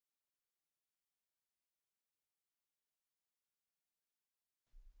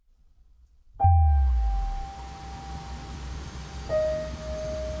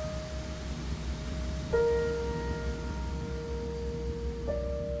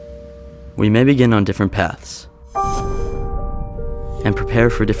We may begin on different paths and prepare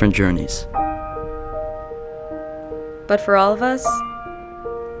for different journeys. But for all of us,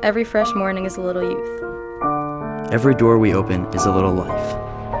 every fresh morning is a little youth. Every door we open is a little life.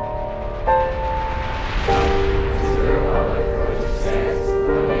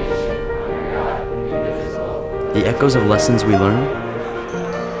 The echoes of lessons we learn,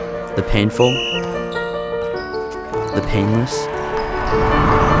 the painful, the painless,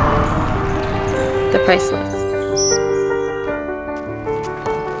 the priceless.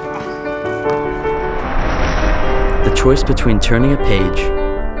 The choice between turning a page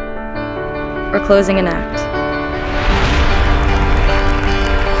Or closing an act.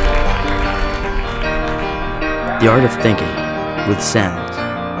 The art of thinking with sound.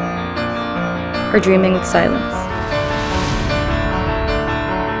 Or dreaming with silence.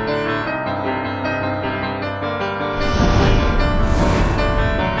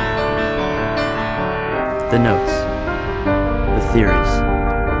 The notes, the theories,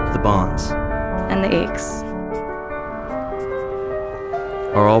 the bonds, And the aches.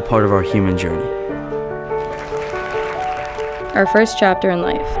 are all part of our human journey. Our first chapter in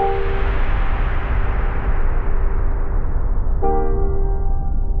life.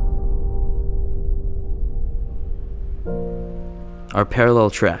 Our parallel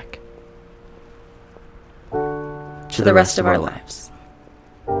track to The rest of our lives.